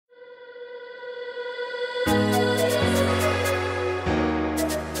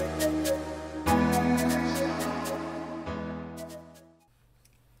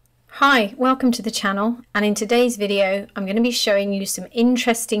Hi, welcome to the channel, and in today's video I'm going to be showing you some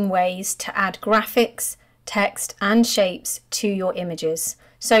interesting ways to add graphics, text and shapes to your images.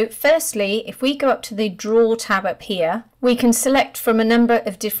 So firstly, if we go up to the Draw tab up here, we can select from a number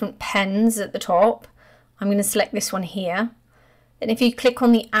of different pens at the top. I'm going to select this one here. Then if you click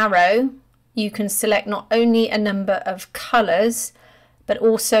on the arrow, you can select not only a number of colours but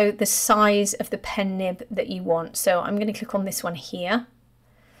also the size of the pen nib that you want. So I'm going to click on this one here.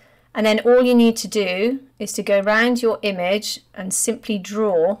 And then all you need to do is to go around your image and simply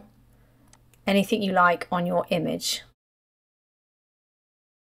draw anything you like on your image.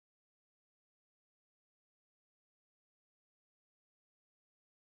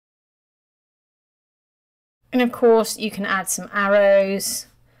 And of course you can add some arrows,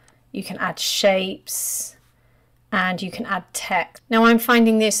 you can add shapes, and you can add text. Now I'm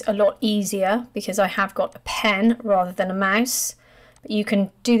finding this a lot easier because I have got a pen rather than a mouse. But you can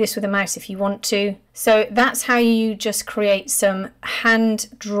do this with a mouse if you want to. So that's how you just create some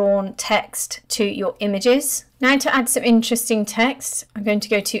hand-drawn text to your images. Now to add some interesting text, I'm going to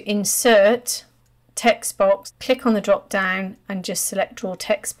go to Insert, Text Box, click on the drop down and just select Draw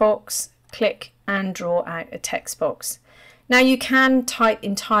Text Box, click and draw out a text box. Now you can type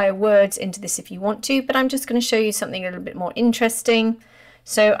entire words into this if you want to, but I'm just going to show you something a little bit more interesting.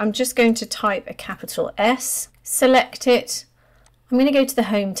 So I'm just going to type a capital S, select it. I'm going to go to the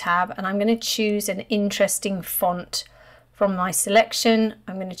Home tab and I'm going to choose an interesting font from my selection.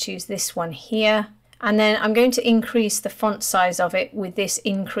 I'm going to choose this one here, and then I'm going to increase the font size of it with this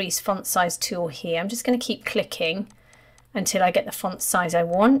Increase Font Size tool here. I'm just going to keep clicking until I get the font size I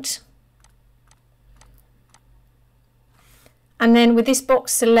want. And then with this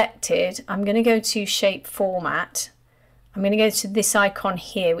box selected, I'm going to go to Shape Format. I'm going to go to this icon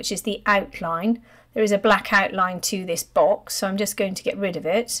here, which is the outline. There is a black outline to this box, so I'm just going to get rid of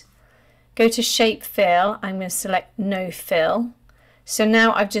it. Go to Shape Fill, I'm going to select No Fill. So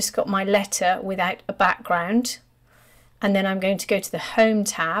now I've just got my letter without a background. And then I'm going to go to the Home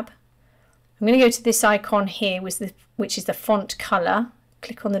tab. I'm going to go to this icon here, which is the font colour.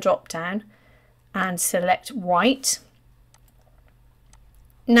 Click on the drop down and select white.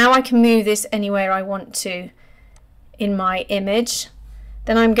 Now I can move this anywhere I want to in my image.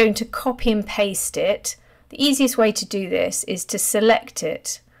 Then I'm going to copy and paste it. The easiest way to do this is to select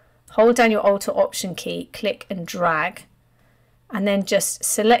it, hold down your Alt or Option key, click and drag, and then just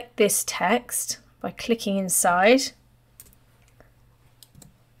select this text by clicking inside.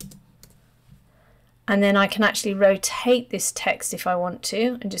 And then I can actually rotate this text if I want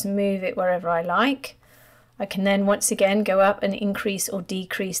to and just move it wherever I like. I can then once again go up and increase or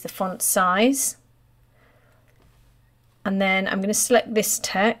decrease the font size. And then I'm going to select this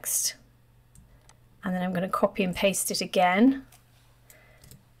text and then I'm going to copy and paste it again.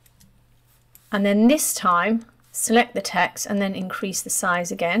 And then this time select the text and then increase the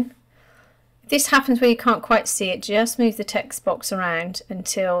size again. If this happens where you can't quite see it, just move the text box around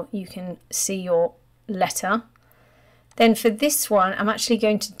until you can see your letter. Then for this one, I'm actually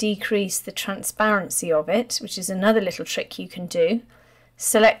going to decrease the transparency of it, which is another little trick you can do.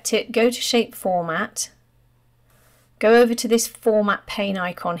 Select it, go to Shape Format. Go over to this Format pane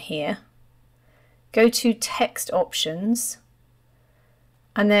icon here, go to Text Options,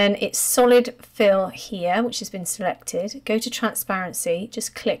 and then it's Solid Fill here, which has been selected. Go to Transparency,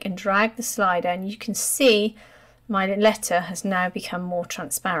 just click and drag the slider and you can see my letter has now become more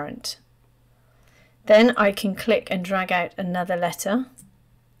transparent. Then I can click and drag out another letter.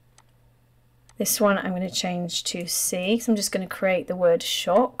 This one I'm going to change to C, so I'm just going to create the word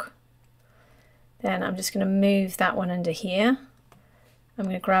shock. Then I'm just going to move that one under here. I'm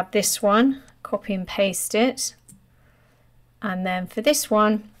going to grab this one, copy and paste it. And then for this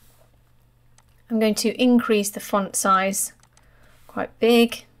one, I'm going to increase the font size quite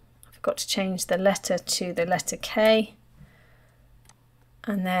big. I forgot to change the letter to the letter K.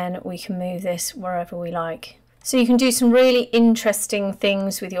 And then we can move this wherever we like. So you can do some really interesting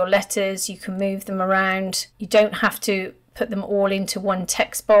things with your letters. You can move them around. You don't have to put them all into one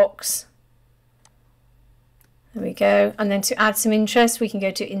text box. There we go. And then to add some interest, we can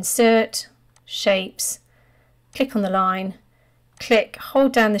go to Insert, Shapes, click on the line, click,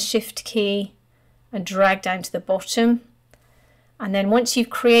 hold down the Shift key and drag down to the bottom. And then once you've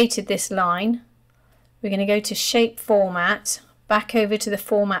created this line, we're going to go to Shape Format, back over to the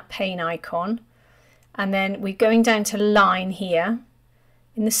Format pane icon, and then we're going down to Line here.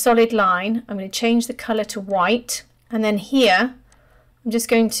 In the solid line, I'm going to change the colour to white, and then here I'm just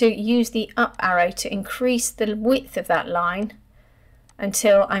going to use the up arrow to increase the width of that line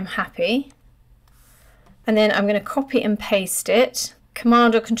until I'm happy. And then I'm going to copy and paste it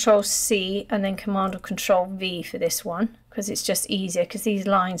Command or Control C and then Command or Control V for this one, because it's just easier, because these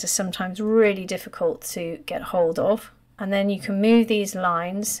lines are sometimes really difficult to get hold of. And then you can move these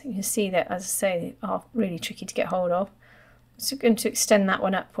lines. You can see that, as I say, they are really tricky to get hold of. So I'm going to extend that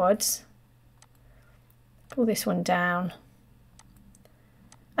one upwards, pull this one down.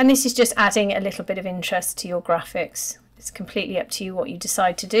 And this is just adding a little bit of interest to your graphics. It's completely up to you what you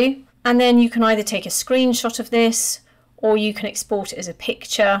decide to do. And then you can either take a screenshot of this, or you can export it as a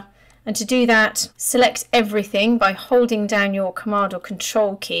picture. And to do that, select everything by holding down your Command or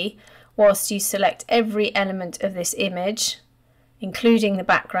Control key whilst you select every element of this image, including the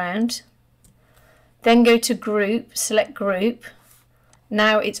background. Then go to Group, select Group.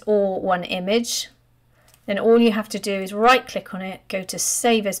 Now it's all one image. Then all you have to do is right click on it, go to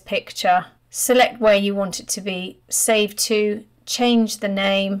Save as Picture, select where you want it to be saved to, change the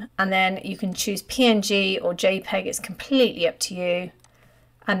name, and then you can choose PNG or JPEG, it's completely up to you,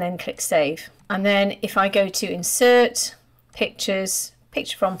 and then click Save. And then if I go to Insert, Pictures,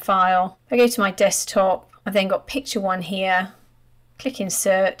 Picture from File, I go to my desktop, I've then got picture 1 here, click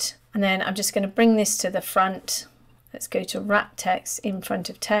Insert, and then I'm just going to bring this to the front. Let's go to Wrap Text in front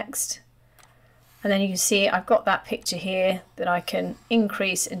of text. And then you can see I've got that picture here that I can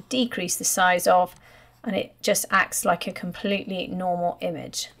increase and decrease the size of, and it just acts like a completely normal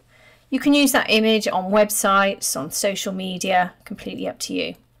image. You can use that image on websites, on social media, completely up to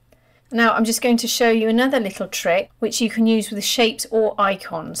you. Now I'm just going to show you another little trick which you can use with shapes or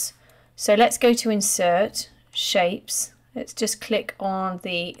icons. So let's go to Insert, Shapes. Let's just click on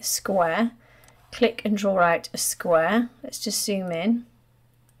the square, click and draw out a square. Let's just zoom in.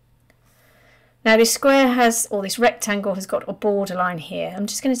 Now this square has, or this rectangle has got a borderline here. I'm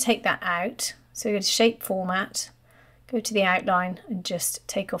just going to take that out. So go to Shape Format, go to the outline and just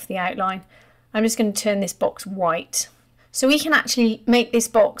take off the outline. I'm just going to turn this box white. So we can actually make this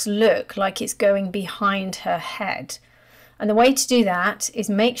box look like it's going behind her head. And the way to do that is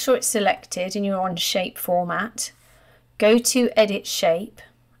make sure it's selected and you're on Shape Format. Go to Edit Shape,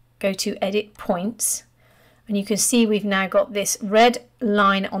 go to Edit Points, and you can see we've now got this red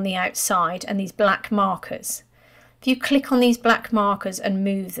line on the outside and these black markers. If you click on these black markers and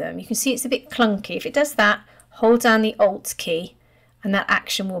move them, you can see it's a bit clunky. If it does that, hold down the Alt key and that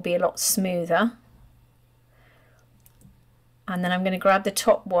action will be a lot smoother. And then I'm going to grab the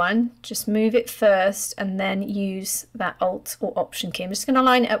top one, just move it first and then use that Alt or Option key. I'm just going to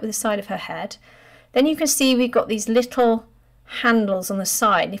line it up with the side of her head. Then you can see we've got these little handles on the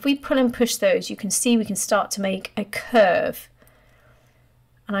side. And if we pull and push those, you can see we can start to make a curve.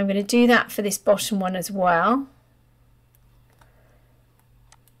 And I'm going to do that for this bottom one as well.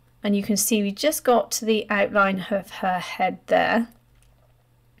 And you can see we just got to the outline of her head there.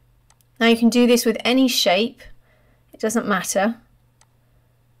 Now you can do this with any shape. It doesn't matter.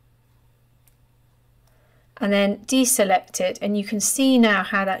 And then deselect it and you can see now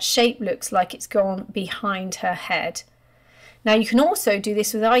how that shape looks like it's gone behind her head. Now you can also do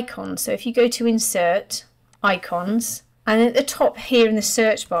this with icons. So if you go to Insert, Icons, and at the top here in the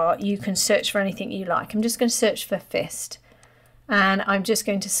search bar you can search for anything you like. I'm just going to search for fist and I'm just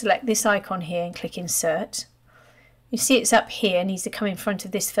going to select this icon here and click Insert. You see it's up here, needs to come in front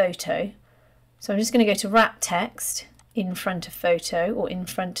of this photo. So I'm just going to go to Wrap Text in front of photo or in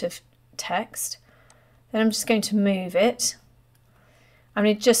front of text. Then I'm just going to move it. I'm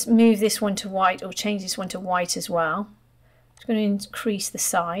going to just move this one to white or change this one to white as well. I'm just going to increase the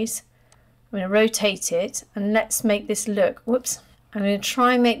size. I'm going to rotate it and let's make this look, whoops, I'm going to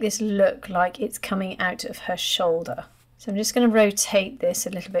try and make this look like it's coming out of her shoulder. So I'm just going to rotate this a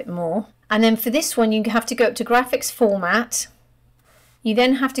little bit more. And then for this one you have to go up to Graphics Format. You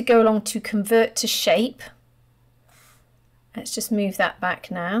then have to go along to Convert to Shape. Let's just move that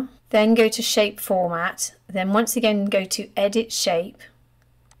back now. Then go to Shape Format. Then once again go to Edit Shape,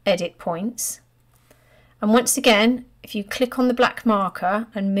 Edit Points. And once again, if you click on the black marker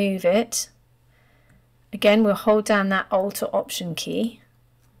and move it, again we'll hold down that Alt or Option key.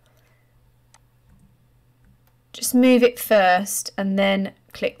 Just move it first and then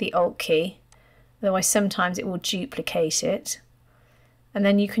click the Alt key. Otherwise sometimes it will duplicate it. And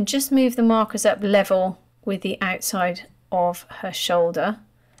then you can just move the markers up level with the outside of her shoulder.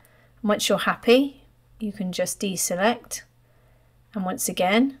 And once you're happy, you can just deselect. And once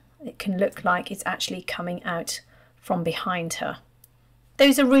again, it can look like it's actually coming out from behind her.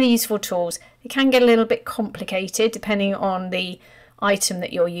 Those are really useful tools. They can get a little bit complicated depending on the item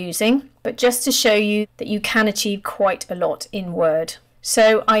that you're using, but just to show you that you can achieve quite a lot in Word.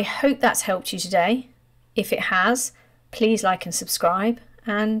 So I hope that's helped you today. If it has, please like and subscribe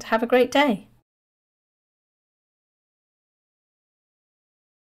and have a great day.